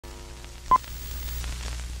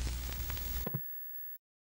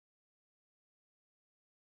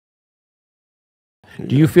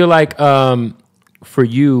Do you feel like for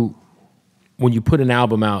you, when you put an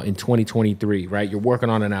album out in 2023, right? You're working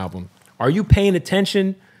on an album. Are you paying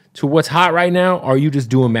attention to what's hot right now, or are you just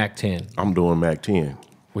doing Mac 10? I'm doing Mac 10.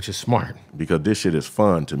 Which is smart. Because this shit is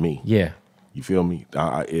fun to me. Yeah. You feel me?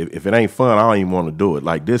 If it ain't fun, I don't even want to do it.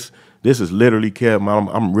 Like this is literally, Kev,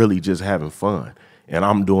 I'm really just having fun. And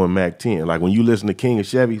I'm doing Mac 10. Like when you listen to King of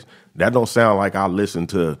Chevys, that don't sound like I listen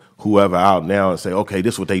to whoever out now and say, okay,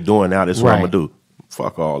 this is what they doing now, this is what I'm going to do.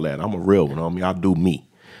 Fuck all that. I'm a real one on me. I do me.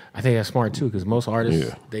 I think that's smart too, because most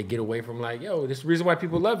artists, they get away from like, yo, this is the reason why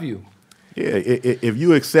people love you. Yeah, if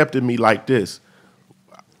you accepted me like this,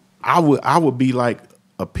 I would be like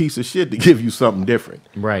a piece of shit to give you something different.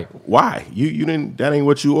 Right. Why? You didn't, that ain't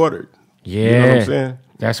what you ordered. Yeah. You know what I'm saying?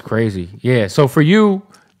 That's crazy. Yeah. So for you,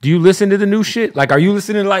 do you listen to the new shit? Like, are you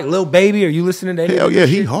listening to like Lil Baby? Are you listening to any Hell yeah,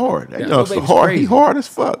 he shit? hard. That Lil youngster Baby's hard. crazy. He hard as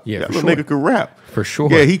fuck. Yeah, that for little sure. nigga can rap. For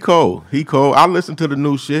sure. Yeah, he cold. He cold. I listen to the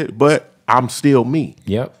new shit, but I'm still me.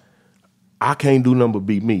 Yep. I can't do nothing but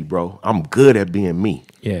be me, bro. I'm good at being me.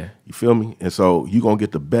 Yeah. You feel me? And so you gonna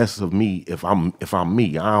get the best of me if I'm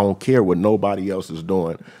me. I don't care what nobody else is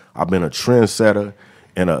doing. I've been a trendsetter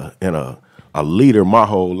and a leader my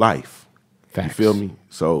whole life. Facts. You feel me?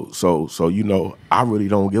 So you know, I really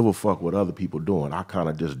don't give a fuck what other people doing. I kind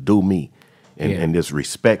of just do me and just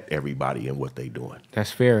respect everybody and what they doing.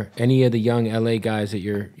 That's fair. Any of the young LA guys that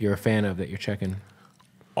you're a fan of that you're checking?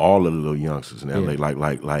 All of the little youngsters in LA,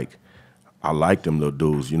 like I like them little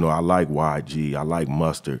dudes. You know, I like YG. I like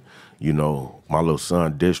Mustard. You know, my little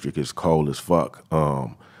son District is cold as fuck.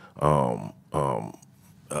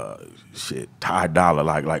 Shit, Ty Dolla,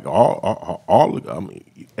 like all I mean,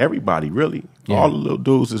 everybody really. Yeah. All the little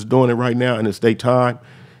dudes is doing it right now, and it's their time.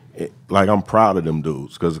 Like I'm proud of them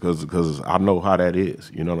dudes because I know how that is.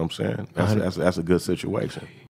 You know what I'm saying? That's a good situation.